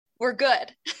we're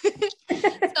good.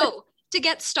 So to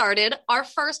get started, our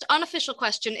first unofficial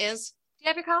question is, do you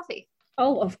have your coffee?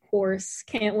 Oh, of course.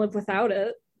 Can't live without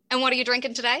it. And what are you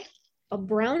drinking today? A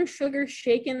brown sugar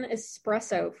shaken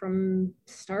espresso from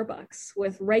Starbucks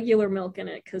with regular milk in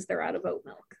it because they're out of oat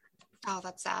milk. Oh,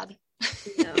 that's sad.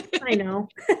 Yeah, I know.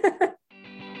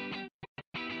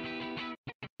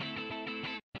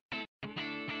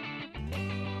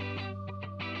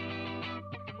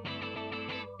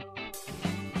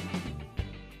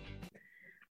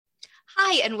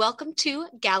 Hi, and welcome to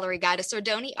Gallery Guide, a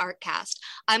Sordoni Artcast.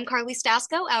 I'm Carly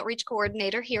Stasko, Outreach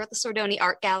Coordinator here at the Sordoni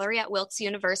Art Gallery at Wilkes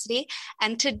University.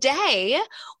 And today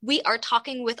we are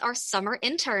talking with our summer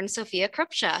intern, Sophia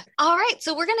Krupsha. All right,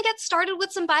 so we're going to get started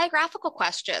with some biographical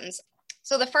questions.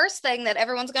 So the first thing that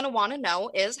everyone's going to want to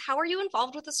know is, how are you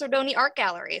involved with the Sordoni Art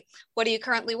Gallery? What are you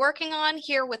currently working on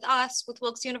here with us, with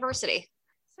Wilkes University?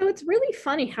 So it's really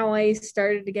funny how I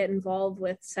started to get involved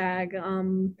with SAG.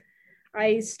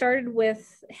 I started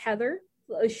with Heather.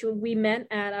 We met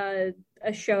at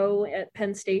a show at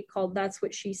Penn State called That's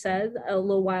What She Said a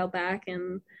little while back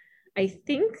in, I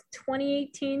think,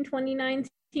 2018,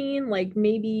 2019, like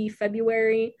maybe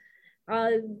February.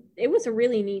 It was a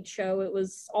really neat show. It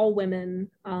was all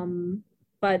women,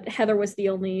 but Heather was the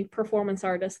only performance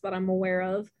artist that I'm aware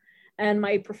of. And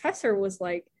my professor was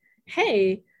like,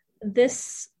 hey,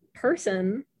 this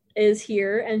person is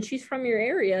here and she's from your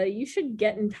area, you should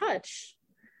get in touch.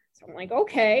 So I'm like,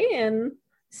 okay, and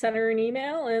sent her an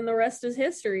email and the rest is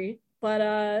history.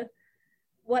 But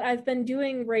what I've been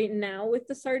doing right now with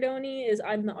the Sordoni is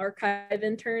I'm the archive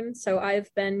intern. So I've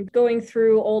been going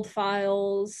through old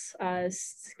files,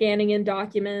 scanning in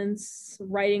documents,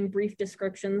 writing brief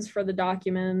descriptions for the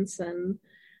documents, and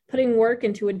putting work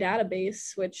into a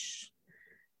database, which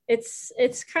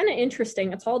it's kind of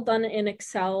interesting. It's all done in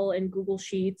Excel and Google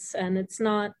Sheets, and it's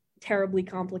not terribly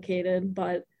complicated,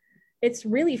 but it's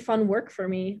really fun work for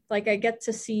me. Like, I get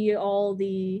to see all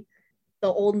the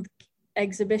old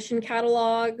exhibition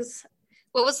catalogs.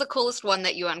 What was the coolest one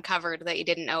that you uncovered that you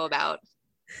didn't know about?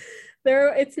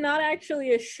 It's not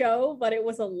actually a show, but it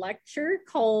was a lecture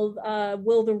called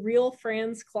Will the Real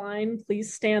Franz Klein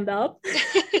Please Stand Up?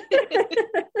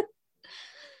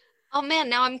 Oh man,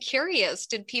 now I'm curious.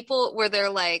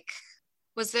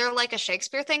 Was there like a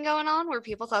Shakespeare thing going on where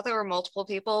people thought there were multiple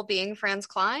people being Franz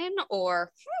Klein,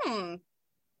 or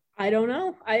I don't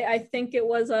know. I think it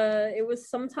was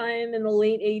sometime in the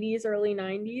late 80s, early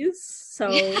 90s. So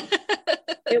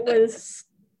it was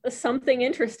something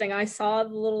interesting. I saw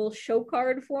the little show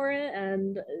card for it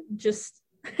and just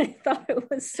I thought it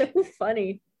was so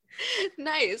funny.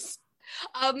 Nice.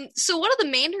 So one of the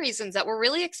main reasons that we're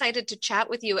really excited to chat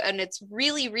with you, and it's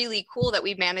really, really cool that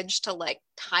we managed to like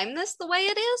time this the way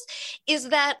it is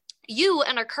that you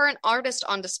and our current artist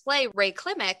on display, Ray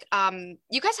Klimek,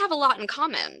 you guys have a lot in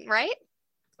common, right?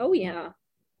 Oh yeah,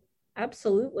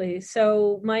 absolutely.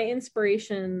 So my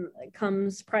inspiration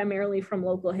comes primarily from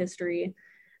local history,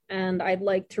 and I'd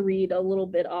like to read a little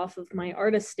bit off of my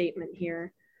artist statement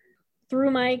here.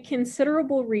 Through my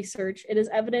considerable research, it is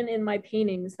evident in my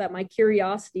paintings that my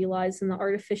curiosity lies in the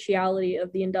artificiality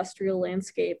of the industrial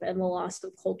landscape and the loss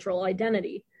of cultural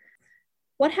identity.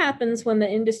 What happens when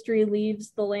the industry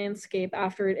leaves the landscape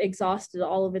after it exhausted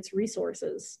all of its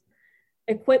resources?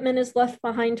 Equipment is left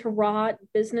behind to rot,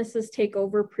 businesses take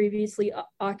over previously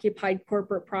occupied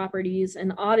corporate properties,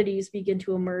 and oddities begin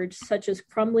to emerge, such as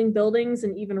crumbling buildings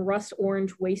and even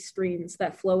rust-orange waste streams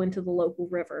that flow into the local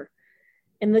river.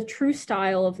 In the true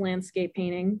style of landscape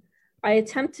painting, I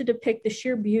attempt to depict the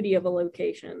sheer beauty of a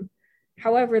location.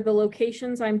 However, the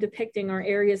locations I'm depicting are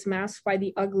areas masked by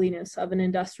the ugliness of an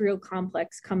industrial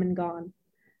complex come and gone.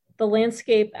 The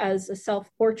landscape as a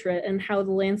self-portrait and how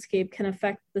the landscape can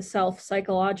affect the self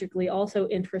psychologically also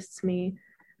interests me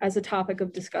as a topic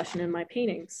of discussion in my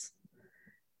paintings.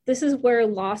 This is where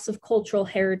loss of cultural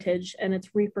heritage and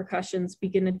its repercussions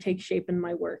begin to take shape in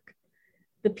my work.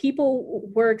 The people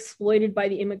were exploited by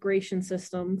the immigration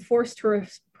system, forced to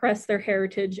repress their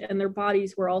heritage, and their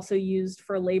bodies were also used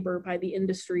for labor by the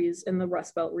industries in the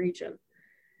Rust Belt region.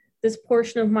 This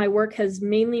portion of my work has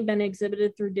mainly been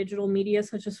exhibited through digital media,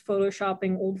 such as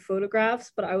photoshopping old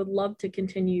photographs, but I would love to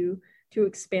continue to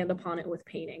expand upon it with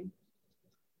painting.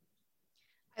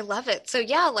 I love it. So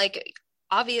yeah, like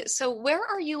obvious. So where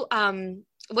are you?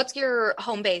 What's your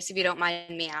home base, if you don't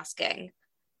mind me asking?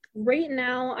 Right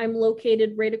now, I'm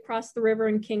located right across the river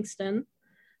in Kingston.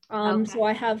 Okay. So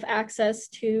I have access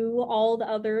to all the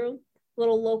other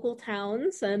little local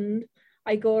towns, and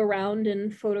I go around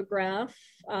and photograph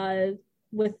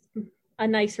with a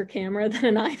nicer camera than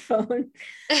an iPhone.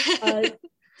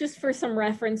 just for some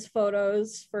reference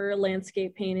photos for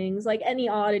landscape paintings, like any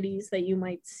oddities that you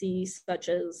might see, such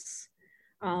as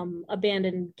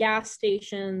abandoned gas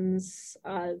stations.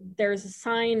 There's a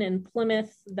sign in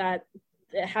Plymouth that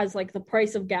it has like the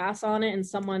price of gas on it, and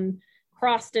someone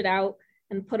crossed it out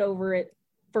and put over it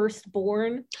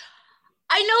firstborn.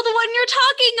 I know the one you're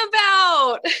talking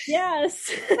about.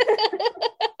 Yes.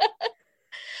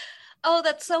 Oh,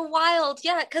 that's so wild.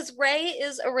 Yeah, because Ray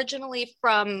is originally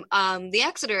from the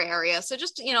Exeter area. So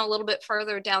just, a little bit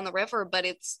further down the river, but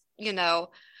it's,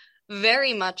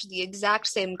 very much the exact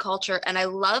same culture. And I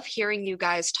love hearing you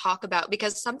guys talk about,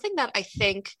 because something that I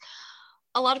think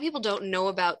a lot of people don't know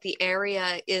about the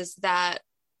area is that,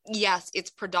 yes, it's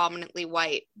predominantly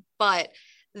white, but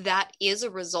that is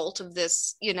a result of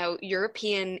this,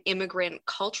 European immigrant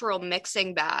cultural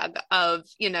mixing bag of,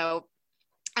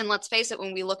 and let's face it,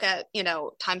 when we look at,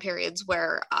 time periods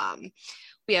where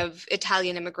we have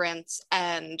Italian immigrants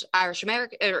and Irish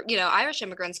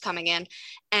immigrants coming in,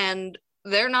 and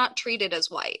they're not treated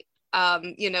as white.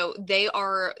 They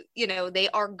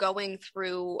are going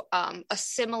through a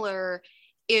similar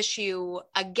issue.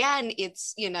 Again,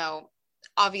 it's,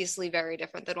 obviously very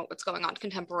different than what's going on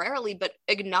contemporarily, but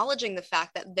acknowledging the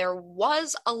fact that there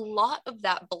was a lot of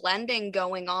that blending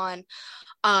going on,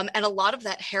 and a lot of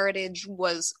that heritage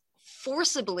was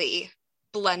forcibly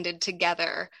blended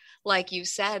together. Like you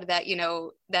said, that,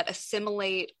 that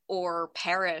assimilate or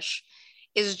perish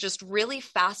is just really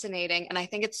fascinating. And I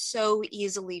think it's so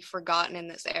easily forgotten in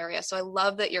this area. So I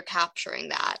love that you're capturing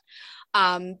that.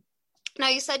 Now,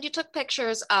 you said you took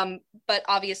pictures, but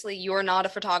obviously you're not a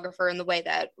photographer in the way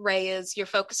that Ray is. Your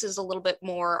focus is a little bit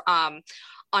more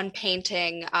on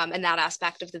painting and that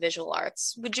aspect of the visual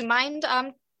arts. Would you mind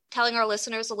telling our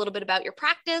listeners a little bit about your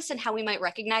practice and how we might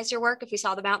recognize your work if we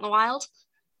saw them out in the wild?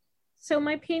 So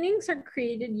my paintings are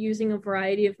created using a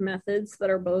variety of methods that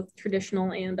are both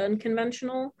traditional and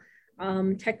unconventional.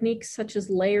 Techniques such as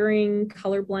layering,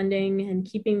 color blending, and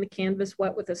keeping the canvas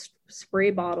wet with a spray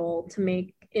bottle to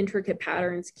make intricate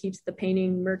patterns keeps the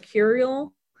painting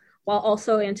mercurial, while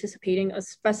also anticipating a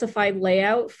specified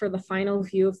layout for the final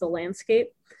view of the landscape.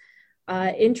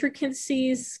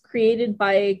 Intricacies created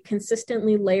by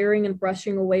consistently layering and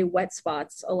brushing away wet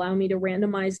spots allow me to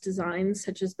randomize designs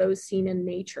such as those seen in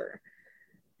nature.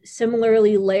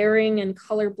 Similarly, layering and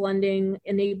color blending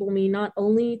enable me not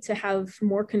only to have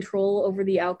more control over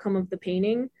the outcome of the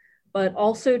painting, but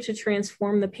also to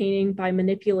transform the painting by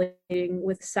manipulating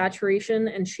with saturation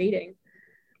and shading.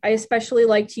 I especially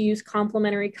like to use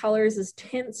complementary colors as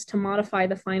tints to modify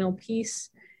the final piece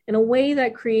in a way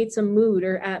that creates a mood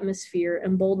or atmosphere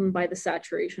emboldened by the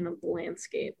saturation of the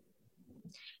landscape.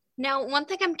 Now, one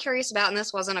thing I'm curious about, and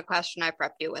this wasn't a question I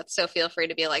prepped you with, so feel free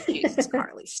to be like, Jesus,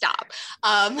 Carly, stop.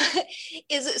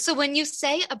 Is so when you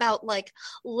say about like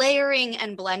layering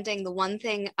and blending, the one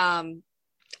thing,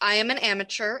 I am an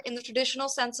amateur in the traditional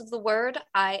sense of the word.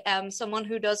 I am someone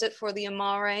who does it for the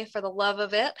amore, for the love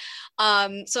of it.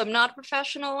 So I'm not a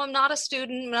professional. I'm not a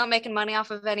student. I'm not making money off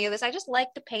of any of this. I just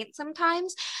like to paint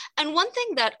sometimes. And one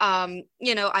thing that,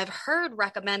 I've heard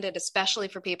recommended, especially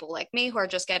for people like me who are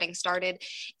just getting started,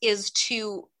 is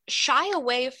to shy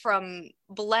away from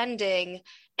blending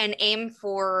and aim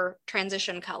for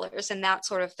transition colors and that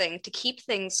sort of thing to keep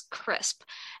things crisp.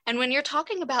 And when you're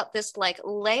talking about this like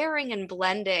layering and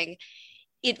blending,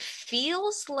 it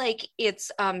feels like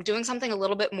it's doing something a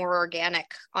little bit more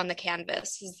organic on the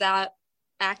canvas. Is that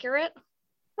accurate?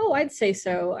 Oh, I'd say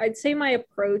so. I'd say my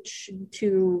approach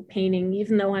to painting,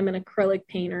 even though I'm an acrylic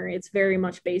painter, it's very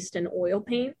much based in oil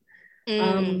paint.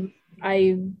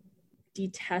 I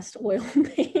detest oil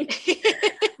paint.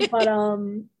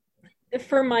 But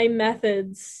for my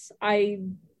methods, I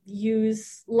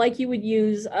use, like you would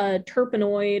use a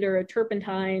terpenoid or a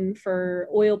turpentine for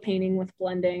oil painting with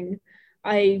blending.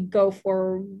 I go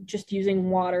for just using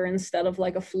water instead of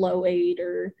like a flow aid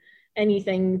or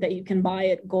anything that you can buy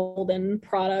at Golden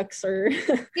Products or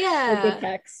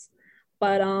Liquitex.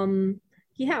 But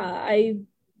I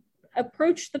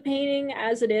approach the painting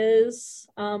as it is.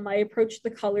 I approach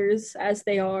the colors as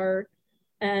they are,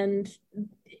 and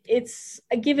it's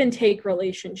a give and take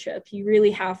relationship. You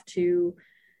really have to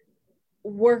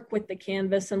work with the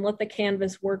canvas and let the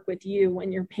canvas work with you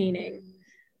when you're painting.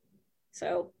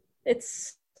 So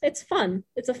it's fun.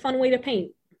 It's a fun way to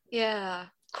paint. Yeah.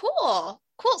 Cool.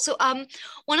 So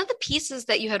one of the pieces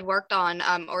that you had worked on,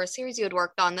 or a series you had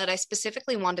worked on that I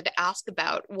specifically wanted to ask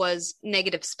about was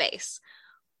negative space.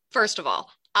 First of all,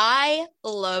 I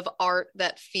love art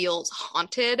that feels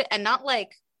haunted, and not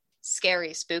like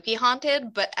scary, spooky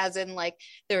haunted, but as in like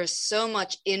there's so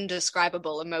much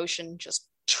indescribable emotion just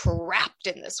trapped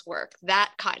in this work,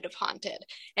 that kind of haunted.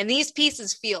 And these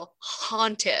pieces feel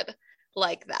haunted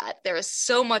like that. There is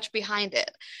so much behind it.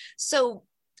 So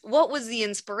what was the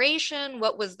inspiration?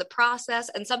 What was the process?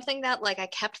 And something that like I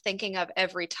kept thinking of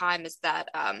every time is that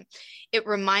it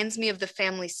reminds me of the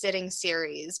Family Sitting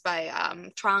series by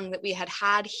Trong that we had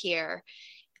here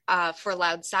for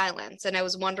Loud Silence. And I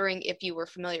was wondering if you were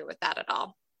familiar with that at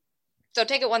all. So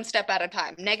take it one step at a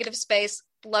time. Negative Space,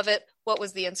 love it. What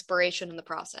was the inspiration in the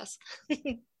process?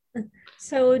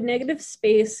 So Negative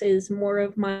Space is more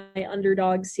of my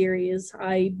underdog series.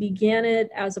 I began it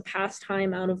as a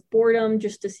pastime out of boredom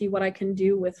just to see what I can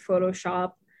do with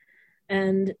Photoshop.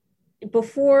 And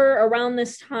before around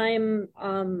this time,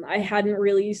 I hadn't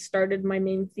really started my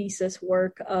main thesis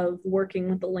work of working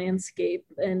with the landscape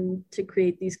and to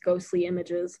create these ghostly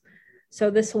images.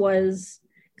 So this was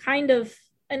kind of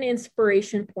an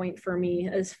inspiration point for me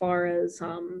as far as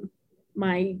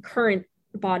my current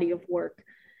body of work.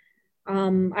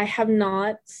 I have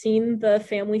not seen the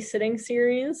Family Sitting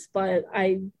series, but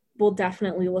I will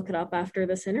definitely look it up after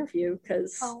this interview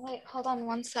because... Oh, wait, hold on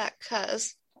one sec,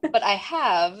 but I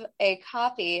have a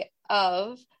copy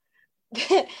of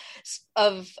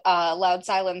Loud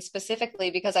Silence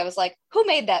specifically because I was like, who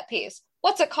made that piece?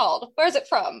 What's it called? Where's it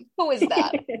from? Who is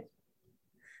that?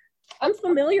 I'm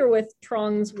familiar with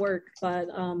Trong's work, but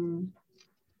oh,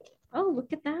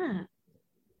 look at that.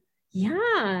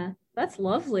 Yeah, that's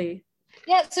lovely.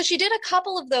 Yeah, so she did a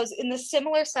couple of those in the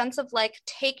similar sense of like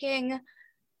taking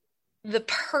the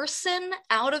person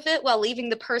out of it while leaving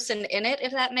the person in it,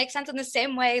 if that makes sense, in the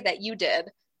same way that you did.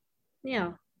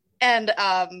 Yeah. And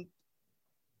I'm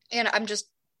just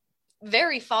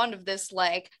very fond of this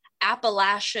like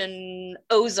Appalachian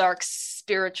Ozark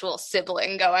spiritual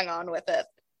sibling going on with it.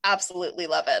 Absolutely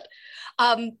love it.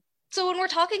 So when we're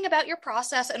talking about your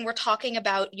process and we're talking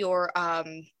about your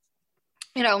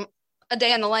a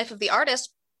day in the life of the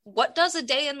artist, what does a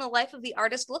day in the life of the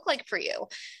artist look like for you?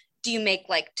 Do you make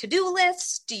like to-do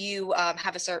lists? Do you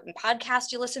have a certain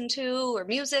podcast you listen to or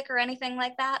music or anything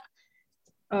like that?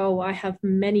 Oh, I have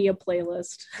many a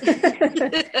playlist.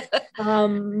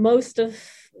 Most of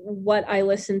what I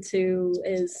listen to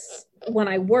is when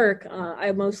I work,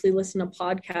 I mostly listen to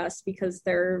podcasts because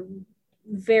they're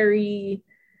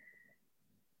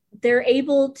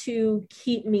able to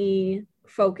keep me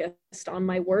focused on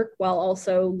my work while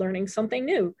also learning something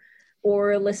new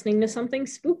or listening to something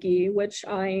spooky, which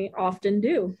I often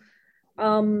do.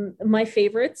 My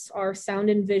favorites are Sound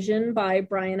and Vision by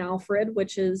Brian Alfred,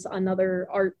 which is another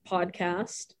art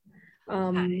podcast.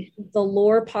 The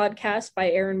Lore podcast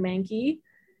by Aaron Mahnke,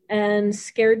 and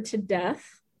Scared to Death,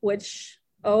 which,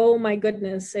 oh my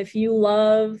goodness, if you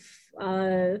love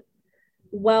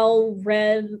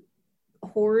well-read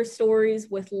horror stories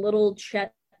with little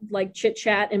chit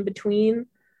chat in between.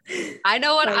 I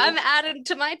know what I'm adding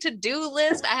to my to-do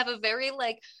list. I have a very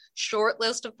short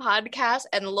list of podcasts,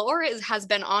 and Lore has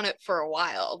been on it for a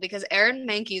while because Aaron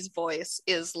Mahnke's voice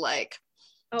is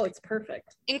oh, it's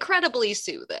perfect. Incredibly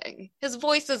soothing. His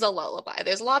voice is a lullaby.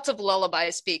 There's lots of lullaby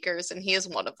speakers, and he is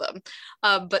one of them.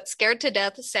 But Scared to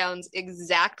Death sounds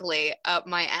exactly up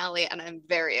my alley, and I'm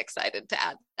very excited to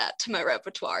add that to my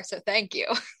repertoire. So thank you.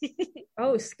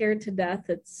 Oh, Scared to Death.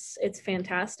 It's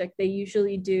fantastic. They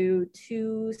usually do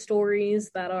 2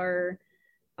 stories that are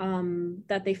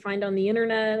that they find on the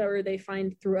internet or they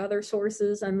find through other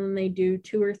sources, and then they do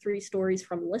 2 or 3 stories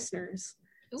from listeners.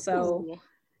 Ooh. So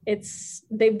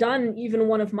they've done even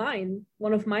one of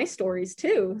my stories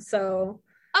too. So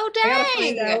oh dang, I gotta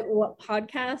find out what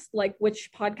podcast, which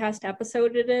podcast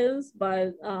episode it is,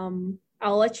 but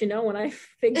I'll let you know when I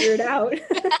figure it out.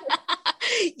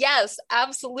 Yes,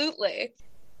 absolutely.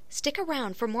 Stick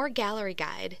around for more Gallery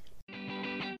Guide.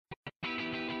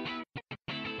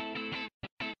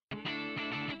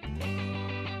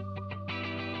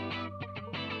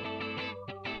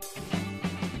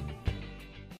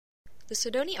 The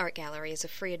Sordoni Art Gallery is a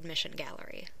free admission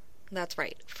gallery. That's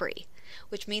right, free.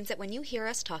 Which means that when you hear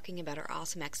us talking about our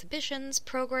awesome exhibitions,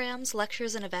 programs,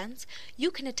 lectures, and events,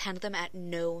 you can attend them at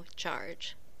no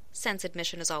charge. Since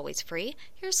admission is always free,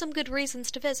 here's some good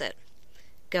reasons to visit.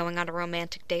 Going on a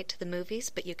romantic date to the movies,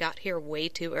 but you got here way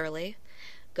too early.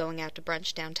 Going out to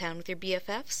brunch downtown with your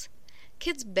BFFs.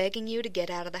 Kids begging you to get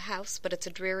out of the house, but it's a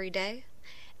dreary day.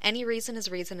 Any reason is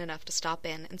reason enough to stop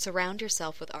in and surround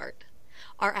yourself with art.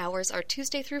 Our hours are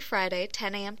Tuesday through Friday,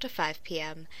 10 a.m. to 5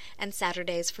 p.m., and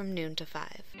Saturdays from noon to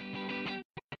 5.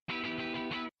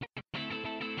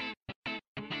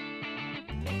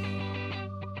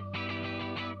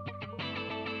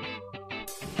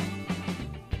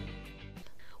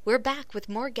 We're back with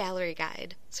more Gallery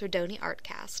Guide, Sordoni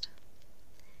Artcast.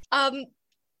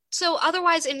 So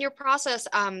otherwise in your process,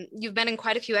 you've been in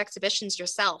quite a few exhibitions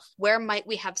yourself. Where might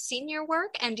we have seen your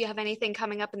work? And do you have anything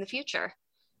coming up in the future?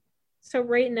 So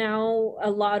right now,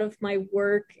 a lot of my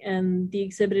work and the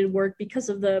exhibited work, because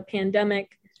of the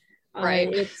pandemic,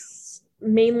 Right. it's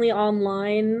mainly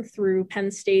online through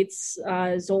Penn State's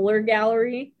Zoller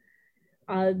Gallery.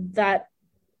 That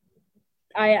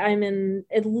I'm in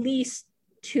at least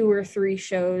 2 or 3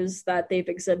 shows that they've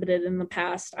exhibited in the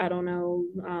past, I don't know,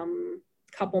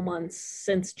 couple months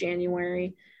since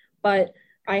January. But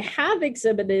I have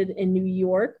exhibited in New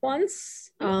York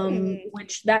once,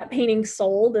 which that painting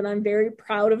sold, and I'm very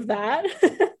proud of that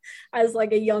as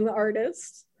like a young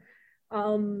artist.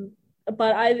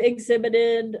 But I've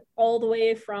exhibited all the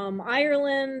way from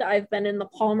Ireland. I've been in the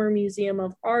Palmer Museum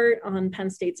of Art on Penn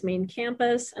State's main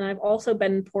campus, and I've also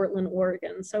been in Portland,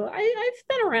 Oregon. So I've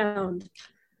been around.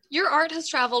 Your art has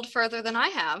traveled further than I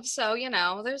have, so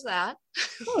there's that.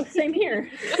 Oh, same here.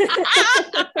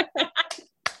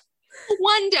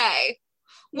 One day.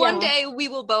 Yeah. One day we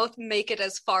will both make it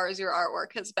as far as your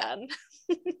artwork has been.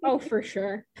 Oh, for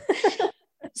sure.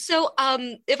 So,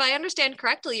 if I understand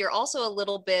correctly, you're also a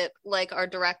little bit like our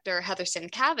director, Heather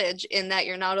Sincavage, in that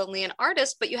you're not only an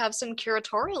artist, but you have some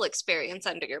curatorial experience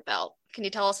under your belt. Can you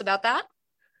tell us about that?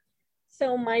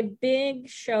 So my big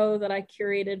show that I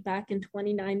curated back in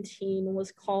 2019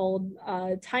 was called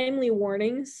Timely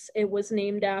Warnings. It was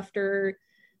named after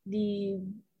the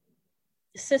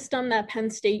system that Penn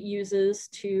State uses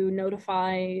to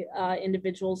notify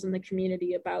individuals in the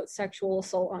community about sexual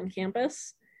assault on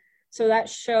campus. So that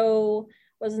show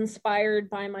was inspired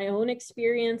by my own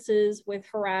experiences with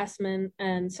harassment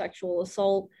and sexual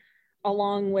assault,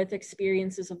 along with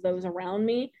experiences of those around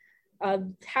me.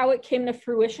 How it came to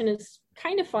fruition is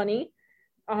kind of funny.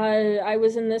 I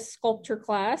was in this sculpture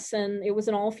class, and it was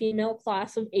an all-female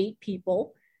class of 8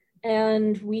 people.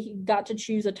 And we got to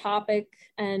choose a topic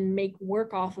and make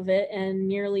work off of it. And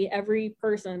nearly every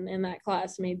person in that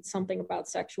class made something about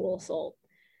sexual assault.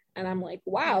 And I'm like,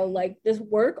 wow, like this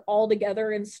work all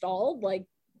together installed, like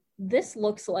this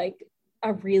looks like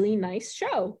a really nice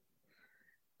show.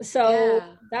 So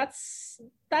that's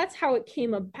how it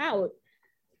came about.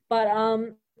 But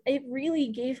it really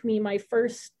gave me my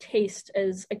first taste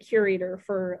as a curator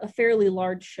for a fairly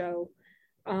large show.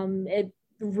 It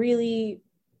really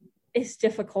is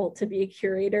difficult to be a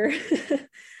curator,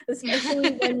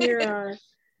 especially when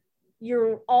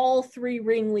you're all 3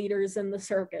 ringleaders in the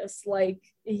circus. Like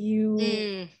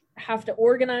you have to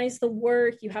organize the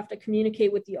work, you have to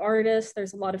communicate with the artist.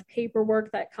 There's a lot of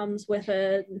paperwork that comes with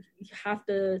it. You have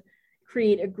to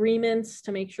create agreements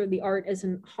to make sure the art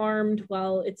isn't harmed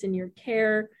while it's in your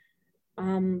care.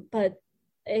 But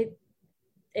it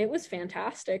was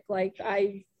fantastic. Like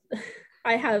I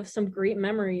have some great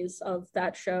memories of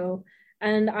that show.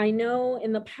 And I know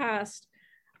in the past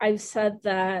I've said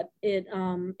that it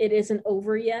isn't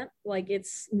over yet. Like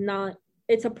it's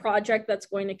a project that's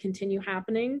going to continue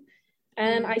happening.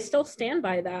 And I still stand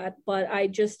by that, but I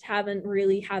just haven't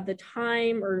really had the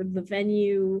time or the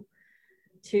venue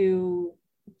to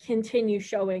continue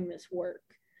showing this work.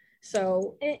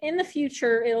 So in the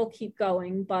future, it'll keep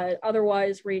going, but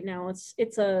otherwise right now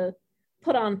it's a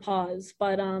put on pause.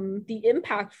 But the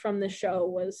impact from the show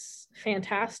was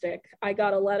fantastic. I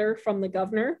got a letter from the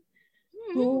governor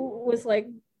who was like,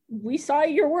 we saw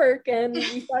your work and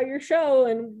we saw your show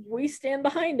and we stand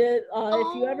behind it.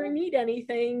 If you ever need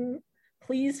anything,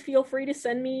 please feel free to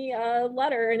send me a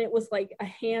letter. And it was like a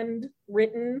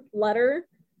handwritten letter.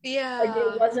 Yeah. Like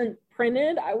it wasn't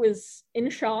printed. I was in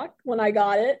shock when I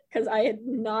got it because I had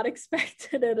not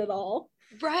expected it at all.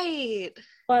 Right.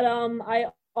 But I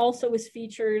also was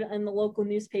featured in the local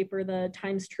newspaper, the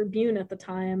Times Tribune at the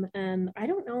time. And I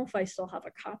don't know if I still have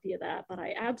a copy of that, but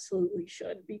I absolutely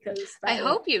should, because I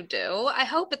hope you do. I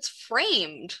hope it's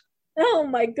framed. Oh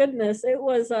my goodness. It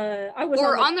was I was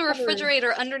on the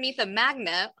refrigerator underneath a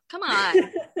magnet. Come on.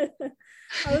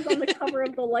 I was on the cover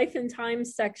of the Life and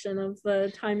Times section of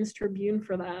the Times Tribune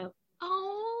for that.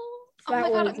 Oh So my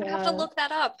God, I'm gonna have to look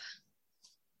that up.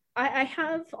 I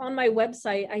have on my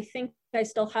website, I think I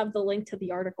still have the link to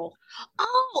the article.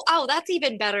 Oh, that's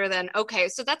even better then. Okay,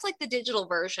 so that's like the digital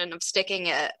version of sticking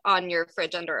it on your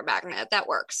fridge under a magnet. That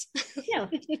works. Yeah.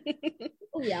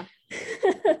 Oh, yeah.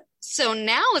 So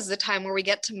now is the time where we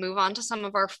get to move on to some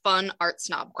of our fun art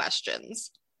snob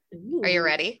questions. Ooh, are you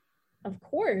ready? Of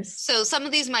course. So some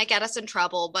of these might get us in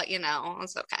trouble, but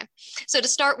it's okay. So to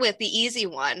start with, the easy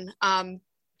one.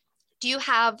 Do you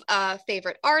have a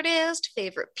favorite artist,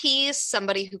 favorite piece,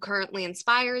 somebody who currently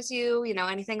inspires you,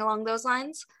 anything along those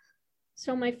lines?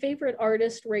 So my favorite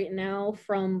artist right now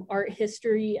from art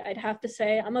history, I'd have to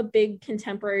say I'm a big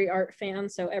contemporary art fan.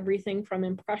 So everything from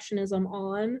Impressionism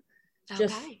on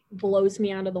just Okay. blows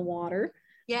me out of the water.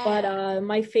 But Yeah.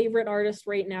 my favorite artist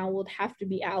right now would have to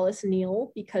be Alice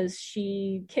Neel because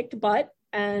she kicked butt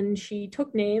and she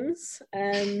took names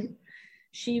and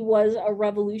she was a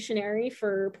revolutionary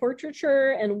for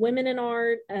portraiture and women in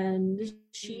art, and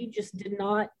she just did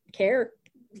not care.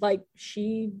 Like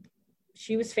she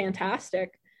was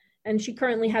fantastic. And she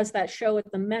currently has that show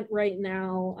at the Met right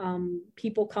now,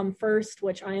 People Come First,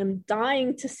 which I am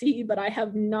dying to see, but I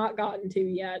have not gotten to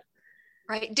yet.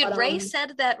 Right. Did But Ray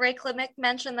said that Ray Klimek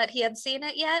mentioned that he had seen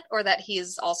it yet, or that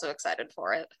he's also excited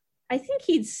for it? I think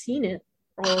he'd seen it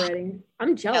already.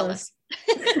 I'm jealous.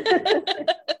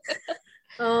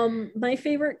 My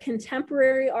favorite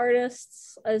contemporary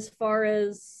artists, as far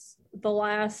as the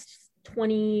last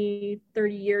 20-30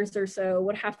 years or so,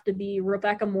 would have to be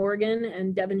Rebecca Morgan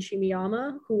and Devon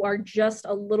Shimiyama, who are just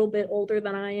a little bit older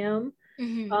than I am.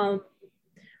 Mm-hmm.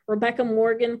 Rebecca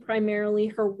Morgan, primarily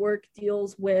her work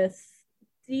deals with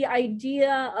the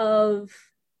idea of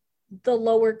the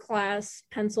lower class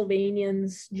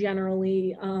Pennsylvanians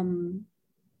generally,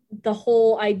 the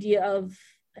whole idea of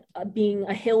being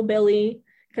a hillbilly,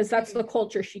 because that's the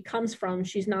culture she comes from.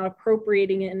 She's not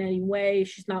appropriating it in any way.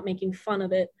 She's not making fun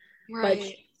of it, Right. but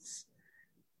she's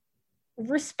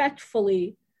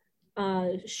respectfully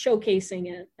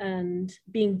showcasing it and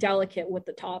being delicate with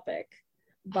the topic.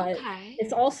 But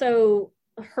it's also,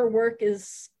 her work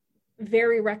is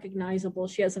very recognizable.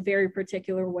 She has a very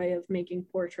particular way of making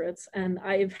portraits, and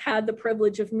I've had the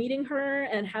privilege of meeting her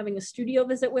and having a studio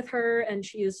visit with her, and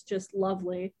she is just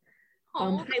lovely.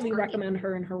 Highly recommend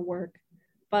her and her work.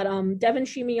 But Devon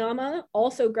Shimiyama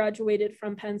also graduated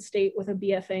from Penn State with a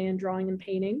BFA in drawing and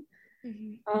painting.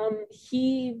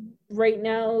 He right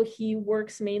now he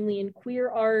works mainly in queer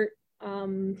art.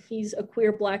 He's a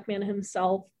queer Black man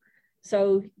himself,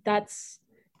 so that's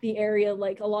the area.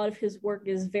 Like, a lot of his work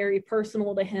is very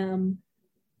personal to him,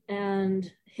 and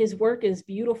his work is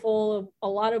beautiful. A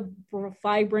lot of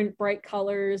vibrant, bright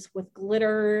colors with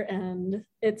glitter, and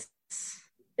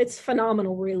it's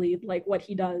phenomenal, really, like what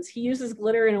he does. He uses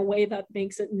glitter in a way that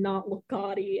makes it not look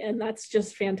gaudy, and that's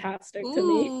just fantastic to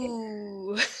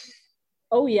me.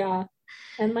 Oh yeah.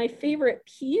 And my favorite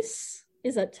piece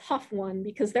is a tough one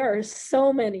because there are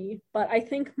so many, but I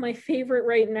think my favorite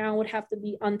right now would have to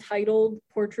be Untitled: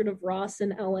 Portrait of Ross in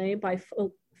LA by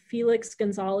Felix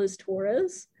Gonzalez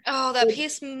Torres. Oh, that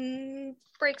piece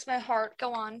breaks my heart.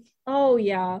 Go on. Oh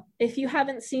yeah. If you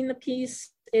haven't seen the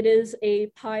piece, it is a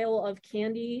pile of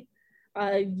candy,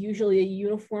 usually a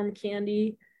uniform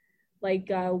candy, like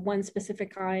one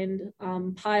specific kind,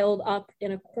 piled up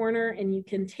in a corner, and you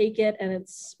can take it and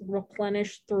it's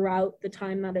replenished throughout the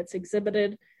time that it's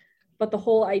exhibited. But the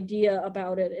whole idea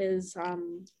about it is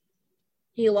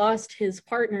he lost his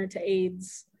partner to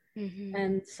AIDS.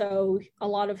 And so a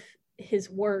lot of his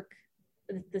work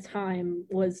at the time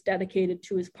was dedicated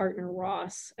to his partner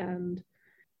Ross, and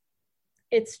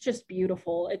it's just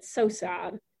beautiful. It's so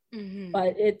sad.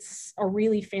 But it's a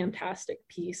really fantastic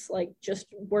piece, like just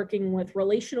working with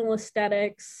relational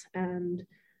aesthetics and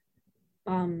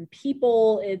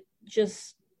people. It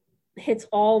just hits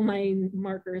all my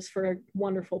markers for a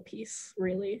wonderful piece,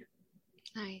 really.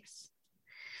 Nice.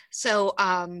 So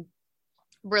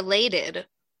related,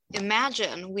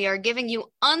 imagine we are giving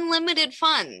you unlimited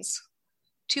funds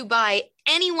to buy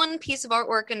any one piece of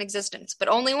artwork in existence, but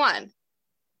only one.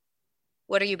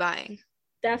 What are you buying?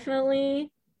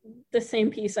 Definitely the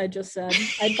same piece I just said.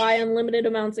 I'd buy unlimited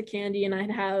amounts of candy, and I'd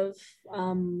have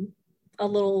a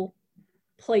little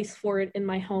place for it in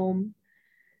my home.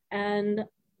 And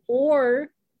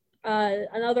or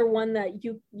another one that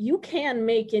you can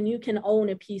make and you can own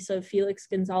a piece of Felix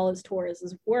Gonzalez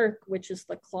Torres's work, which is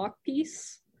the clock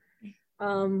piece,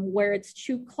 where it's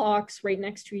two clocks right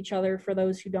next to each other, for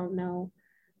those who don't know.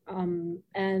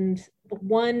 And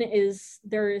one is,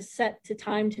 they're set to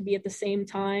time to be at the same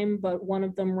time, but one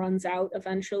of them runs out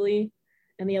eventually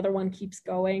and the other one keeps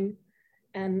going.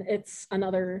 And it's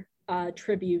another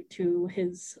tribute to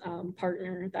his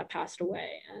partner that passed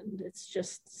away. And it's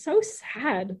just so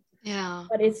sad. Yeah.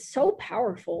 But it's so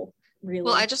powerful, really.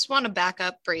 Well, I just want to back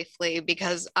up briefly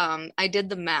because I did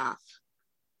the math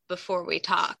before we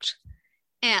talked,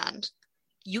 and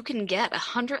you can get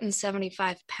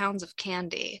 175 pounds of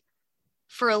candy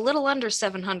for a little under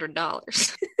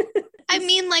 $700. I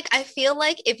mean, like, I feel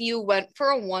like if you went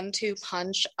for a 1-2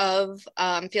 punch of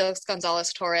Felix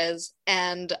Gonzalez Torres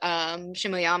and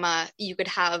Shimoyama, you could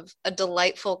have a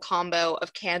delightful combo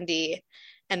of candy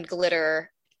and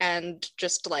glitter and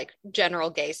just like general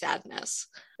gay sadness.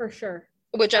 For sure.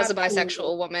 Which as a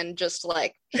bisexual woman just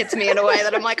like hits me in a way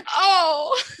that I'm like,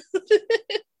 oh,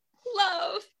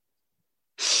 love.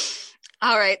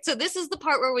 All right, so this is the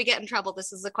part where we get in trouble.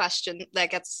 This is the question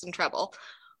that gets us in trouble.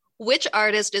 Which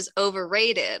artist is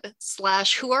overrated /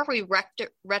 who are we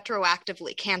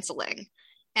retroactively canceling?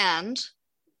 And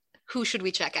who should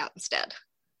we check out instead?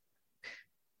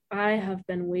 I have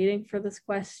been waiting for this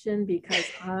question because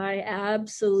I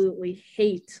absolutely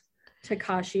hate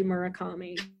Takashi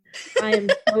Murakami. I am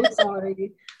so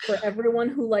sorry for everyone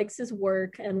who likes his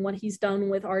work and what he's done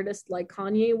with artists like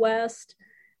Kanye West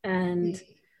and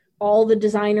all the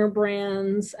designer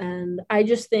brands. And I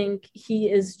just think he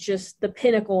is just the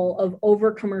pinnacle of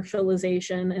over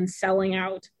commercialization and selling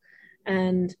out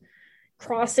and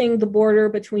crossing the border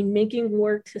between making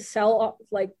work to sell,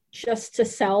 like just to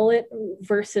sell it,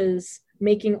 versus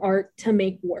making art to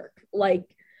make work. Like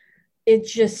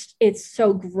it's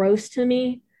so gross to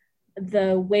me,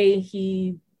 the way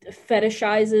he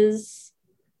fetishizes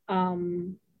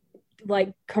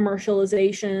like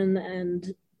commercialization,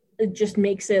 and it just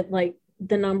makes it like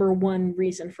the number one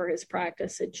reason for his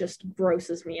practice. It just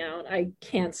grosses me out. I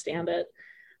can't stand it.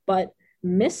 But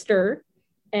Mr.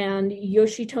 and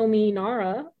Yoshitomi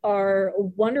Nara are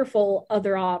wonderful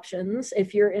other options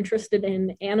if you're interested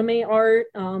in anime art,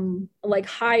 like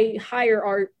higher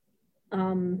art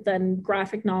than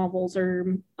graphic novels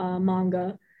or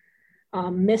manga.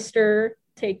 Mr.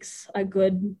 takes a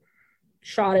good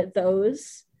shot at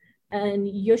those, and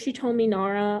Yoshitomi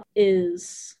Nara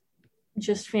is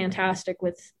just fantastic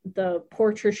with the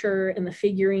portraiture and the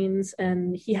figurines,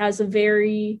 and he has a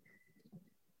very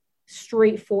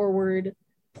straightforward,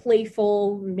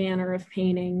 playful manner of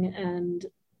painting, and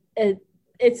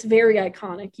it's very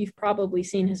iconic. You've probably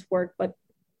seen his work, but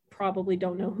probably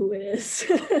don't know who it is.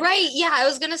 Right, yeah, I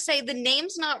was gonna say the name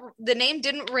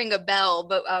didn't ring a bell,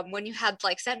 but when you had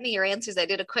like sent me your answers, I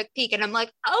did a quick peek and I'm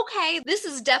like, okay, this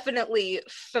is definitely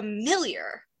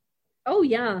familiar. Oh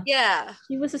yeah. Yeah.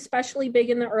 He was especially big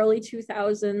in the early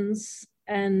 2000s,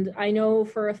 and I know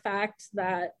for a fact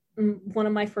that one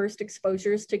of my first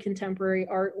exposures to contemporary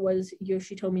art was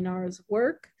Yoshitomi Nara's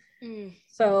work.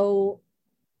 So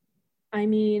I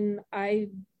mean, I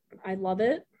love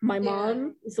it. My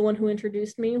mom is the one who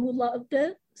introduced me, who loved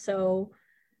it. So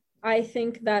I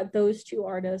think that those two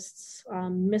artists,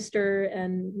 Mr.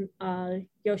 and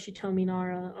Yoshitomi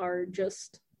Nara, are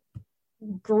just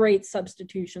great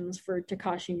substitutions for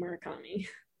Takashi Murakami.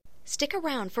 Stick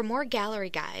around for more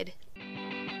Gallery Guide.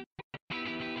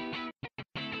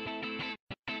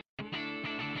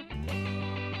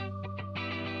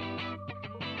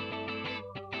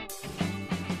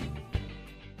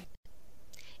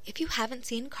 If you haven't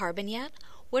seen Carbon yet,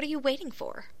 what are you waiting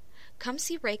for? Come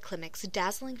see Ray Klimak's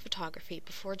dazzling photography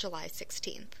before July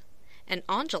 16th. And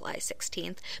on July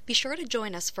 16th, be sure to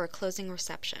join us for a closing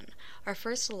reception, our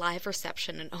first live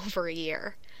reception in over a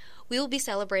year. We will be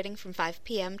celebrating from 5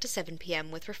 p.m. to 7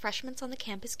 p.m. with refreshments on the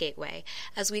campus gateway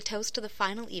as we toast to the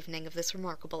final evening of this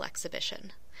remarkable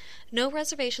exhibition. No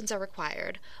reservations are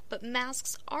required, but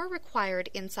masks are required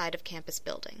inside of campus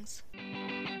buildings.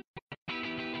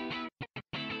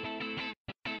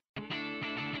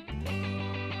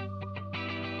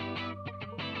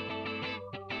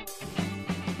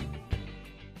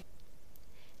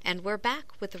 And we're back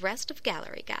with the rest of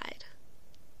Gallery Guide.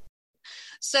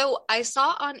 So I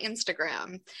saw on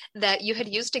Instagram that you had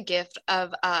used a GIF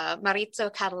of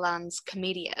Maurizio Catalan's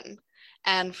Comedian.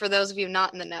 And for those of you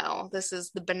not in the know, this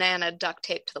is the banana duct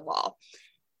taped to the wall.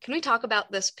 Can we talk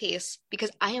about this piece?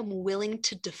 Because I am willing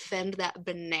to defend that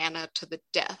banana to the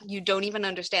death. You don't even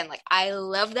understand. Like, I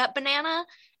love that banana.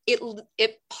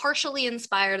 It partially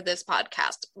inspired this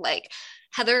podcast. Like,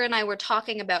 Heather and I were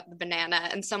talking about the banana,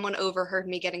 and someone overheard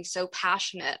me getting so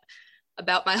passionate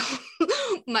about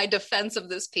my defense of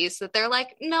this piece that they're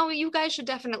like, no, you guys should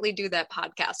definitely do that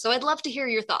podcast. So I'd love to hear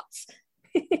your thoughts.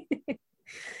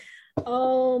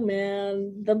 Oh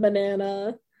man, the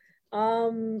banana.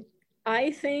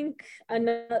 I think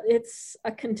it's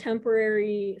a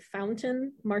contemporary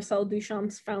fountain, Marcel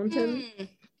Duchamp's fountain,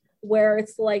 where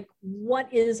it's like,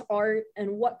 what is art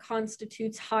and what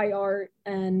constitutes high art,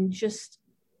 and just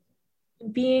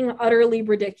being utterly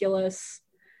ridiculous,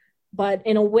 but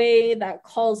in a way that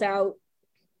calls out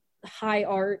high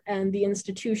art and the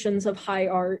institutions of high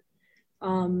art,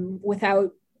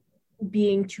 without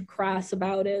being too crass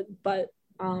about it. But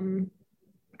I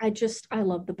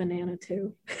love the banana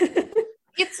too.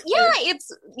 It's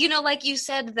like you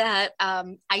said that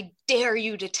I dare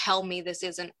you to tell me this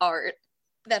isn't art.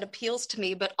 That appeals to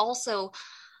me, but also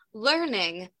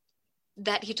learning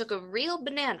that he took a real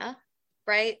banana,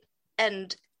 right,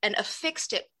 and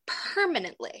affixed it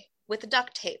permanently with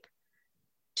duct tape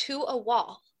to a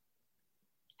wall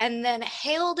and then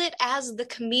hailed it as the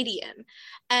comedian.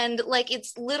 And like,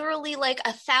 it's literally like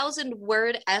a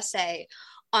 1,000-word essay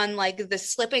on like the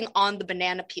slipping on the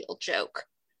banana peel joke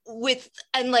with,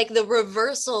 and like the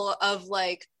reversal of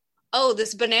like, oh,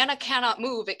 this banana cannot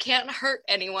move, it can't hurt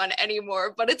anyone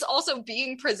anymore, but it's also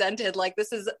being presented like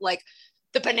this is like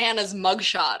the banana's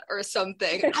mugshot or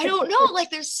something. I don't know.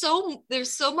 Like there's so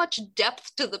much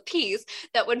depth to the piece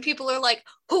that when people are like,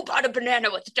 who bought a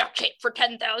banana with duct tape for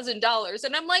 $10,000?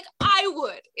 And I'm like, I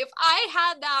would. If I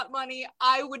had that money,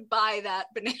 I would buy that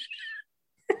banana.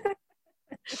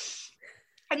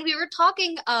 And we were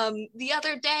talking the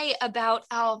other day about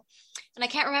how, and I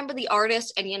can't remember the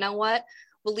artist, and you know what?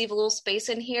 We'll leave a little space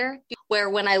in here where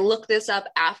when I look this up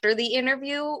after the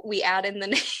interview, we add in the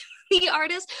name of the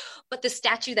artist, but the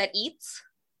statue that eats.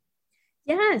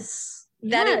 Yes.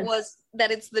 That it was,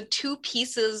 that it's the two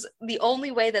pieces. The only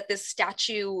way that this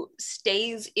statue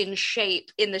stays in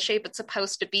shape, in the shape it's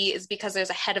supposed to be, is because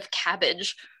there's a head of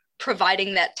cabbage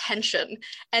providing that tension.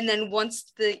 And then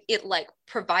once it like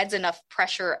provides enough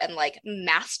pressure and like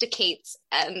masticates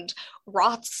and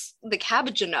rots the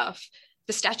cabbage enough,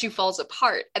 the statue falls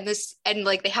apart. And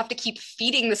like they have to keep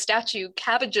feeding the statue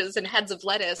cabbages and heads of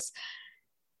lettuce.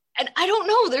 And I don't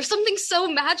know, there's something so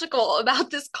magical about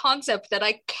this concept that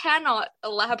I cannot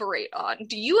elaborate on.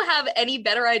 Do you have any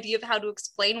better idea of how to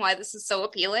explain why this is so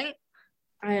appealing?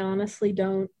 I honestly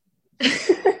don't.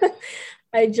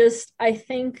 I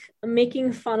think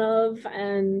making fun of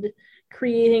and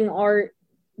creating art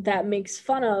that makes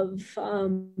fun of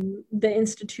the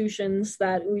institutions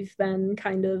that we've been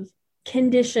kind of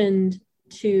conditioned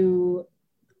to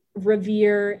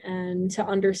revere and to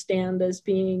understand as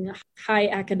being high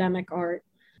academic art.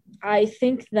 I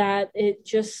think that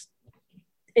it's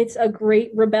a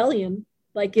great rebellion.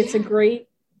 Like it's a great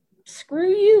screw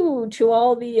you to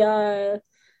all the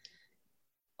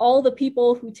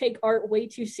people who take art way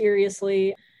too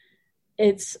seriously.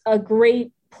 It's a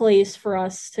great place for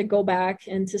us to go back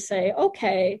and to say,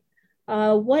 okay,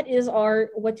 what is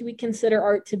art? What do we consider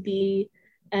art to be?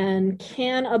 And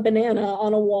can a banana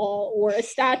on a wall or a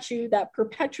statue that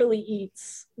perpetually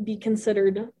eats be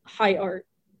considered high art?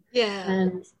 Yeah.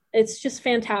 And it's just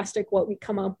fantastic what we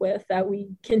come up with, that we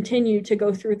continue to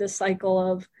go through this cycle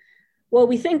of, well,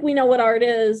 we think we know what art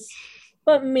is,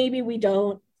 but maybe we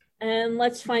don't. And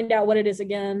let's find out what it is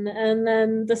again. And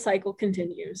then the cycle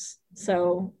continues.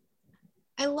 So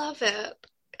I love it.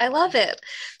 I love it.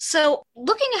 So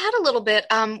looking ahead a little bit,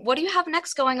 what do you have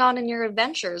next going on in your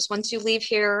adventures once you leave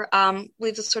here,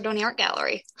 leave the Sordoni Art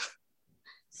Gallery?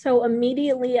 So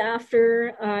immediately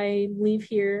after I leave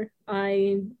here,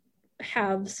 I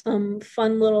have some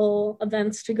fun little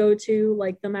events to go to,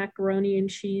 like the Macaroni and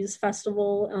Cheese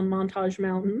Festival on Montage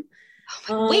Mountain.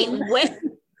 Wait, when is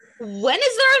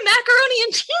there a Macaroni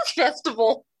and Cheese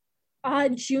Festival?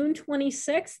 June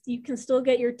 26th. You can still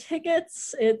get your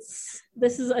tickets.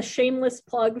 This is a shameless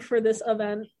plug for this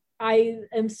event. I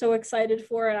am so excited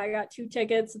for it. I got 2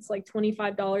 tickets. It's like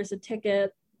 $25 a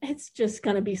ticket. It's just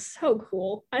gonna be so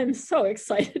cool. I'm so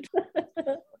excited.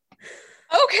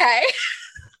 Okay.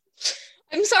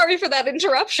 I'm sorry for that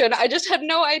interruption. I just had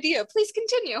no idea. Please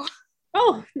continue.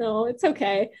 Oh, no, it's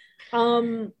okay.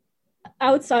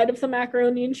 Outside of the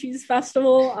Macaroni and Cheese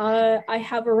Festival, I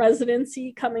have a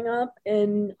residency coming up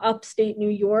in upstate New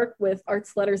York with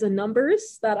Arts, Letters, and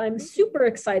Numbers that I'm super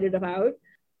excited about.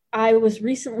 I was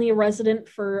recently a resident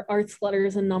for Arts,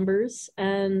 Letters, and Numbers,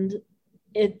 and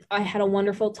I had a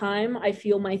wonderful time. I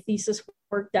feel my thesis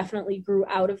work definitely grew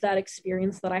out of that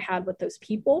experience that I had with those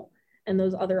people and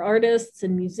those other artists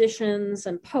and musicians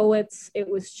and poets. It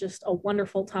was just a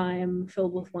wonderful time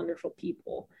filled with wonderful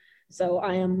people. So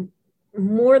I am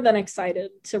more than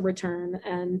excited to return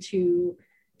and to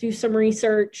do some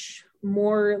research,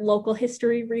 more local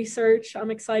history research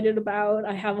I'm excited about.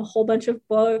 I have a whole bunch of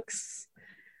books.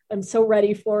 I'm so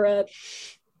ready for it.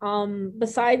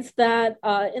 Besides that,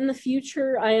 in the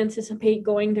future, I anticipate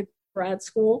going to grad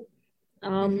school.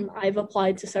 I've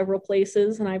applied to several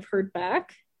places and I've heard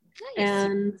back. Nice.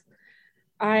 And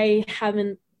I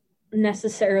haven't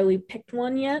necessarily picked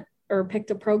one yet or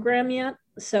picked a program yet.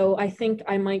 So I think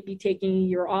I might be taking a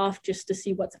year off just to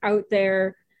see what's out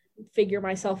there, figure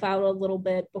myself out a little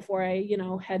bit before I,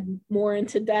 head more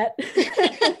into debt.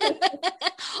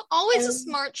 Always a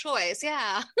smart choice.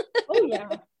 Yeah. Oh,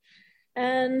 yeah.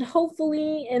 And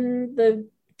hopefully in the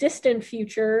distant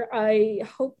future, I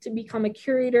hope to become a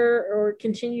curator or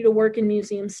continue to work in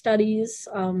museum studies,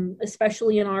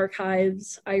 especially in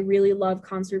archives. I really love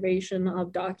conservation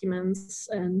of documents.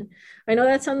 And I know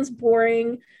that sounds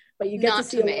boring, but you get to Not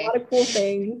see to a me. lot of cool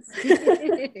things.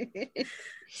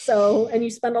 So, and you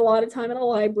spend a lot of time in a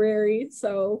library,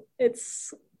 so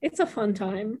it's a fun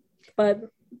time. But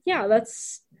yeah,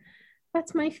 that's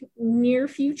my near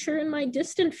future and my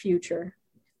distant future.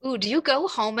 Ooh, do you go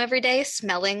home every day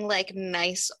smelling like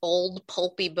nice old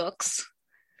pulpy books?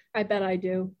 I bet I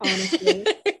do, honestly,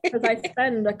 because I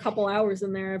spend a couple hours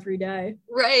in there every day.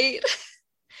 Right.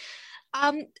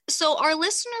 So our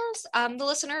listeners, the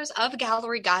listeners of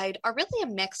Gallery Guide are really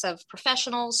a mix of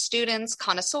professionals, students,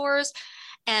 connoisseurs,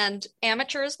 and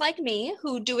amateurs like me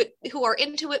who are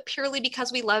into it purely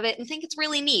because we love it and think it's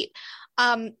really neat.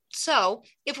 So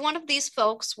if one of these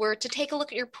folks were to take a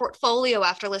look at your portfolio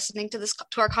after listening to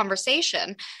our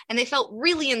conversation, and they felt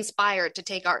really inspired to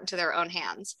take art into their own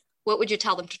hands, what would you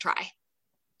tell them to try?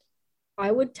 I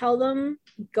would tell them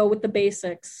go with the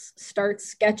basics. Start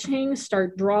sketching,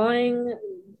 start drawing,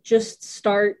 just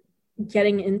start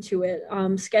getting into it.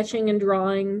 Sketching and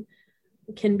drawing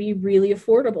can be really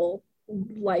affordable.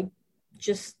 Like,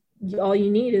 just all you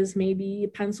need is maybe a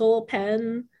pencil, a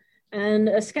pen, and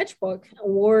a sketchbook,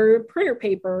 or printer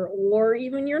paper, or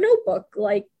even your notebook.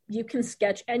 Like, you can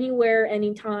sketch anywhere,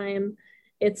 anytime.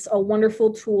 It's a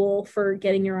wonderful tool for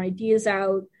getting your ideas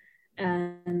out,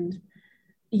 and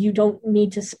you don't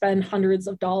need to spend hundreds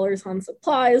of dollars on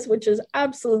supplies, which is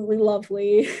absolutely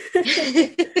lovely.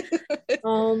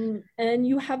 And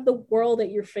you have the world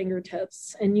at your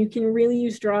fingertips, and you can really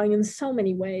use drawing in so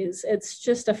many ways. It's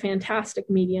just a fantastic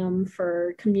medium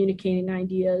for communicating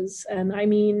ideas. And I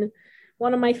mean,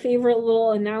 one of my favorite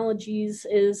little analogies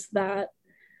is that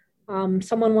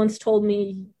someone once told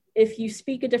me, if you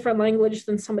speak a different language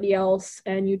than somebody else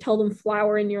and you tell them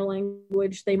flower in your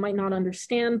language, they might not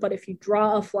understand. But if you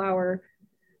draw a flower,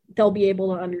 they'll be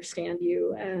able to understand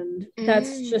you. And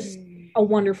that's just a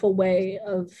wonderful way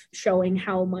of showing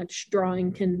how much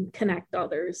drawing can connect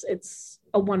others. It's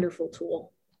a wonderful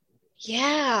tool.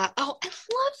 Yeah. Oh, I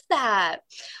love that.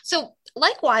 So,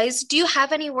 likewise, do you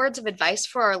have any words of advice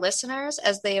for our listeners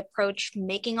as they approach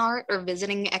making art or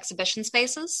visiting exhibition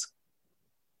spaces?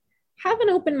 Have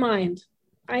an open mind.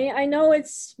 I know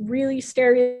it's really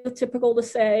stereotypical to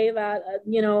say that,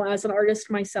 as an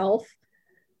artist myself,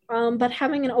 but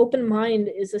having an open mind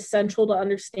is essential to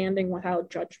understanding without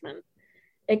judgment.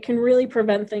 It can really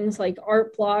prevent things like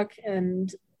art block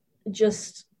and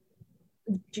just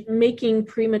making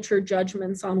premature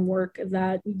judgments on work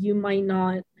that you might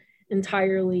not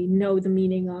entirely know the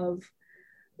meaning of,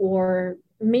 or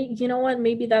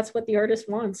maybe that's what the artist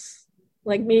wants.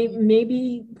 Like,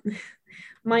 maybe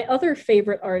my other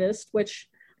favorite artist, which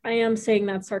I am saying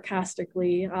that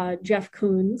sarcastically, Jeff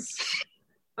Koons,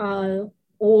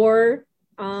 or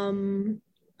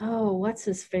what's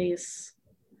his face?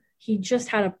 He just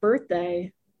had a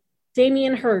birthday.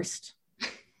 Damien Hirst.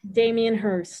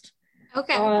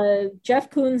 Okay. Jeff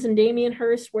Koons and Damien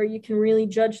Hirst, where you can really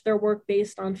judge their work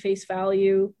based on face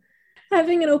value.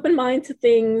 Having an open mind to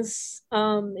things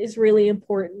is really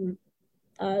important,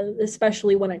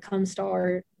 especially when it comes to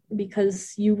art,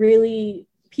 because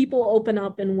people open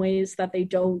up in ways that they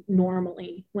don't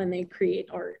normally when they create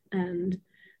art, and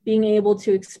being able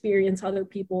to experience other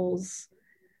people's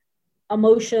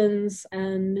emotions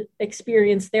and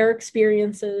experience their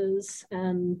experiences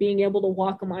and being able to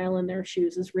walk a mile in their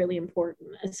shoes is really important,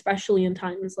 especially in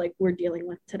times like we're dealing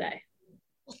with today.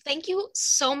 Well, thank you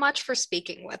so much for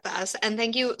speaking with us, and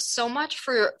thank you so much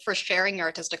for sharing your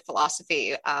artistic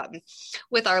philosophy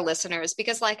with our listeners.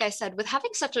 Because, like I said, with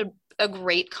having such a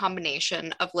great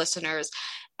combination of listeners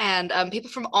and people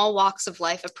from all walks of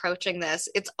life approaching this,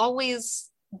 it's always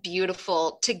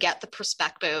beautiful to get the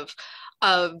perspective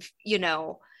of,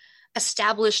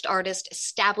 established artists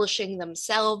establishing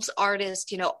themselves,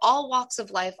 artists, all walks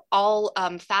of life, all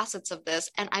facets of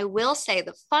this. And I will say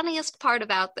the funniest part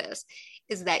about this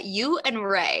is that you and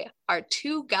Ray are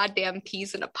two goddamn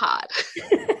peas in a pod.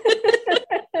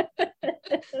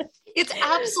 It's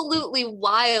absolutely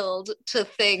wild to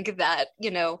think that,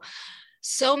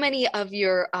 so much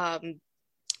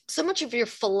of your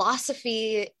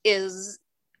philosophy is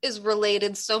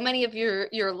related. So many of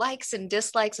your likes and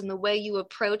dislikes and the way you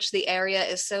approach the area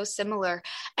is so similar.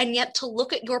 And yet to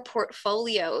look at your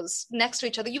portfolios next to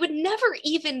each other, you would never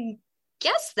even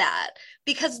guess that,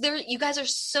 because you guys are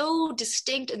so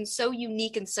distinct and so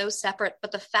unique and so separate.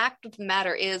 But the fact of the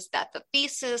matter is that the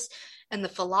thesis and the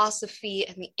philosophy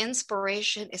and the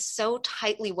inspiration is so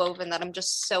tightly woven that I'm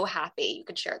just so happy you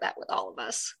could share that with all of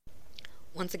us.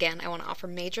 Once again, I want to offer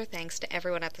major thanks to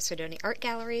everyone at the Sordoni Art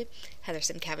Gallery, Heather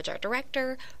Sienkiewicz, Art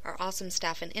Director, our awesome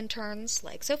staff and interns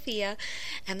like Sophia,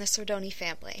 and the Sordoni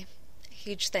family.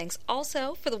 Huge thanks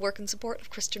also for the work and support of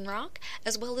Kristen Rock,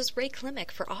 as well as Ray Klimek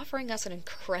for offering us an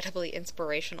incredibly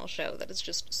inspirational show that is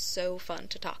just so fun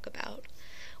to talk about.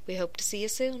 We hope to see you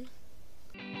soon.